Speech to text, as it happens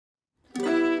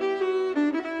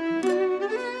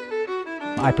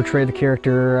I portray the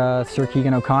character Sir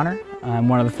Keegan O'Connor. I'm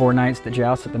one of the 4 knights that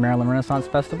joust at the Maryland Renaissance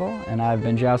Festival, and I've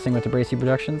been jousting with DeBracy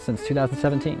Productions since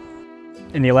 2017.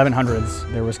 In the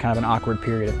 1100s, there was kind of an awkward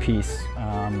period of peace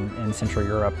in Central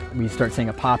Europe. We start seeing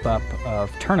a pop-up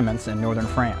of tournaments in northern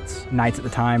France. Knights at the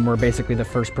time were basically the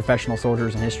first professional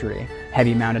soldiers in history.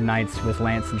 Heavy mounted knights with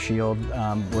lance and shield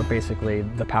were basically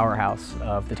the powerhouse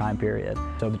of the time period.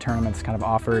 So the tournaments kind of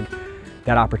offered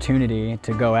that opportunity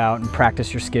to go out and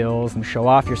practice your skills and show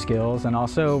off your skills and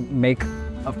also make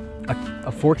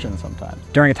a fortune sometimes.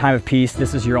 During a time of peace,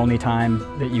 this is your only time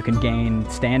that you can gain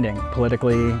standing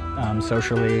politically,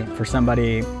 socially. For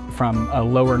somebody from a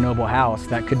lower noble house,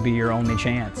 that could be your only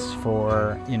chance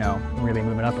for, really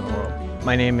moving up in the world.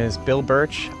 My name is Bill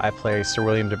Birch. I play Sir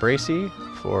William DeBracy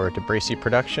for DeBracy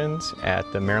Productions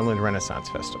at the Maryland Renaissance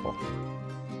Festival.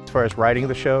 As far as writing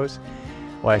the shows,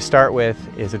 what I start with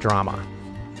is a drama,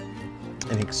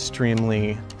 an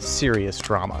extremely serious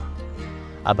drama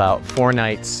about 4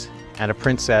 knights and a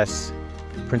princess.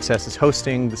 The princess is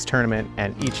hosting this tournament,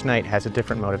 and each knight has a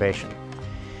different motivation.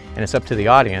 And it's up to the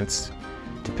audience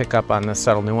to pick up on the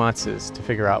subtle nuances to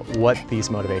figure out what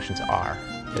these motivations are.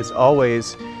 There's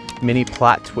always mini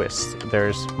plot twists.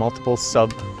 There's multiple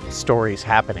sub-stories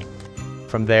happening.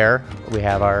 From there, we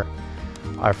have our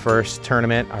first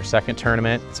tournament, our second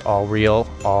tournament. It's all real,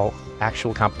 all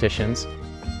actual competitions.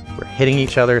 We're hitting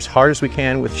each other as hard as we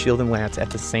can with shield and lance at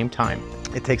the same time.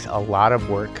 It takes a lot of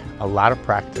work, a lot of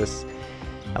practice,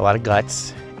 a lot of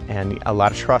guts, and a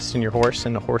lot of trust in your horse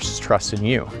and the horse's trust in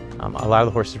you. A lot of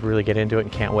the horses really get into it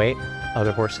and can't wait.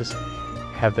 Other horses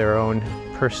have their own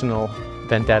personal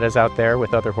vendettas out there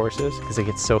with other horses because it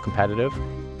gets so competitive.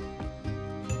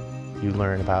 You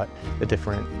learn about the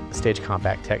different stage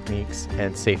combat techniques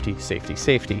and safety,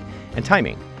 and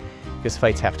timing. Because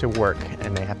fights have to work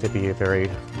and they have to be a very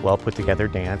well put together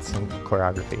dance and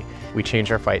choreography. We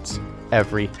change our fights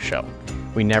every show.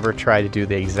 We never try to do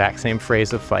the exact same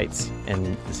phrase of fights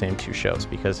in the same 2 shows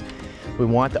because we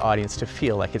want the audience to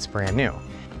feel like it's brand new.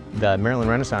 The Maryland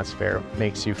Renaissance Fair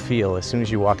makes you feel as soon as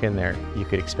you walk in there, you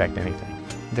could expect anything.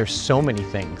 There's so many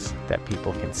things that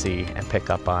people can see and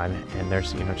pick up on, and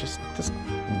there's just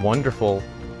wonderful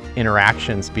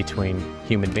interactions between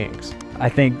human beings. I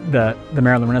think the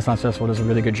Maryland Renaissance Festival does a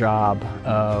really good job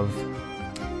of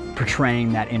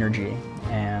portraying that energy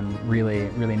and really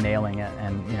nailing it.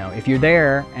 And if you're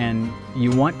there and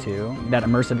you want to, that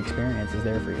immersive experience is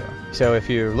there for you. So if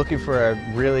you're looking for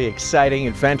a really exciting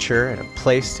adventure and a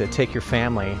place to take your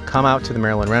family, come out to the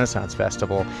Maryland Renaissance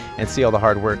Festival and see all the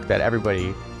hard work that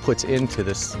everybody puts into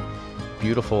this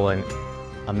beautiful and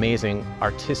amazing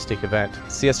artistic event.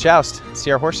 See us joust,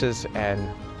 see our horses, and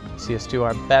see us do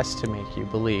our best to make you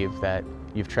believe that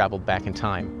you've traveled back in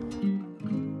time.